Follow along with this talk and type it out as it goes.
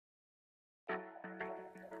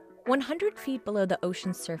100 feet below the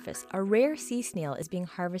ocean's surface, a rare sea snail is being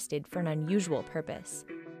harvested for an unusual purpose.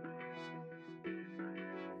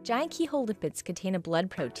 Giant keyhole limpets contain a blood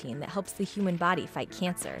protein that helps the human body fight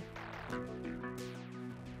cancer.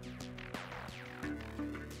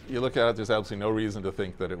 You look at it, there's absolutely no reason to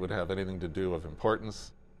think that it would have anything to do of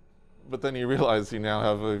importance. But then you realize you now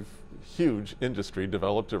have a huge industry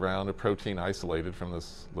developed around a protein isolated from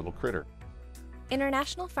this little critter.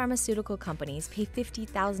 International pharmaceutical companies pay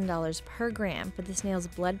 $50,000 per gram for the snail's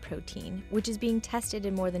blood protein, which is being tested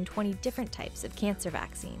in more than 20 different types of cancer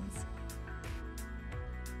vaccines.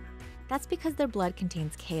 That's because their blood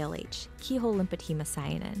contains KLH, keyhole limpet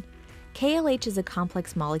hemocyanin. KLH is a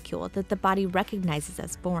complex molecule that the body recognizes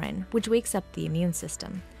as foreign, which wakes up the immune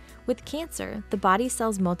system. With cancer, the body's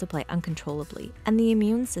cells multiply uncontrollably, and the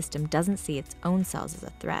immune system doesn't see its own cells as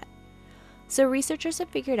a threat. So researchers have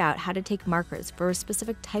figured out how to take markers for a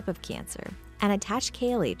specific type of cancer and attach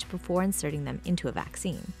KLH before inserting them into a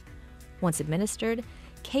vaccine. Once administered,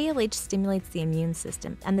 KLH stimulates the immune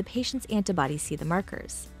system and the patient's antibodies see the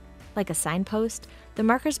markers. Like a signpost, the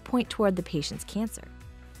markers point toward the patient's cancer.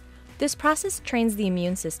 This process trains the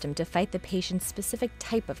immune system to fight the patient's specific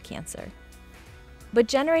type of cancer. But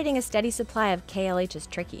generating a steady supply of KLH is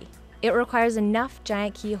tricky. It requires enough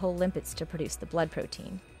giant keyhole limpets to produce the blood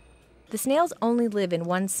protein. The snails only live in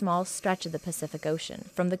one small stretch of the Pacific Ocean,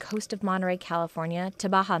 from the coast of Monterey, California to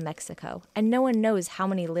Baja, Mexico, and no one knows how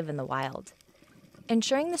many live in the wild.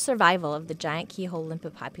 Ensuring the survival of the giant keyhole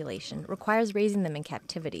limpet population requires raising them in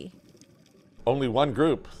captivity. Only one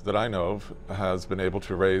group that I know of has been able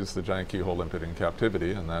to raise the giant keyhole limpet in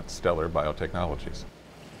captivity, and that's Stellar Biotechnologies.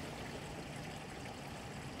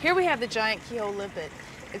 Here we have the giant keyhole limpet.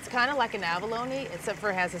 It's kind of like an abalone, except for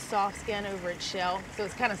it has a soft skin over its shell, so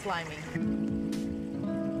it's kind of slimy.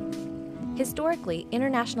 Historically,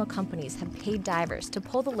 international companies have paid divers to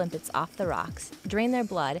pull the limpets off the rocks, drain their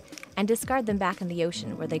blood, and discard them back in the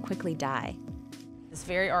ocean where they quickly die. It's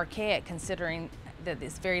very archaic considering that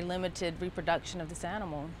it's very limited reproduction of this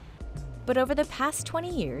animal. But over the past 20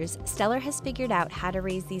 years, Stellar has figured out how to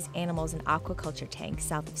raise these animals in aquaculture tanks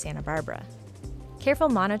south of Santa Barbara. Careful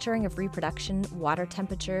monitoring of reproduction, water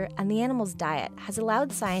temperature, and the animal's diet has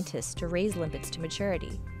allowed scientists to raise limpets to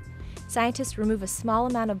maturity. Scientists remove a small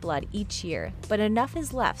amount of blood each year, but enough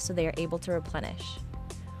is left so they are able to replenish.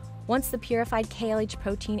 Once the purified KLH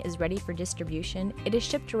protein is ready for distribution, it is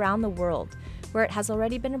shipped around the world, where it has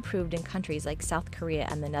already been approved in countries like South Korea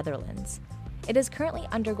and the Netherlands. It is currently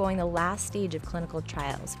undergoing the last stage of clinical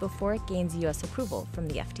trials before it gains U.S. approval from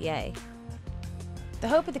the FDA. The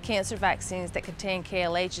hope of the cancer vaccines that contain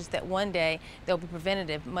KLH is that one day they'll be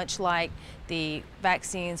preventative, much like the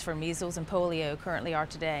vaccines for measles and polio currently are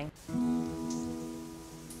today.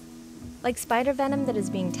 Like spider venom that is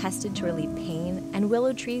being tested to relieve pain and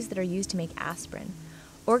willow trees that are used to make aspirin,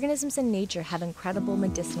 organisms in nature have incredible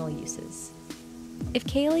medicinal uses. If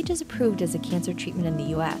KLH is approved as a cancer treatment in the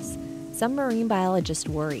U.S., some marine biologists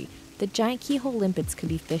worry that giant keyhole limpets could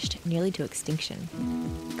be fished nearly to extinction.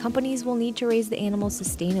 Companies will need to raise the animals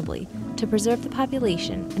sustainably to preserve the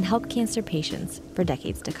population and help cancer patients for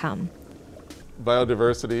decades to come.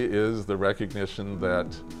 Biodiversity is the recognition that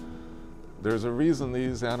there's a reason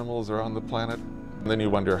these animals are on the planet. And then you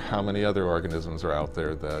wonder how many other organisms are out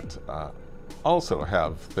there that also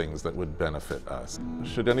have things that would benefit us.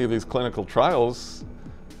 Should any of these clinical trials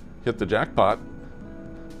hit the jackpot,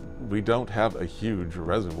 we don't have a huge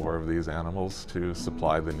reservoir of these animals to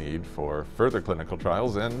supply the need for further clinical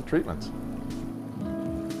trials and treatments.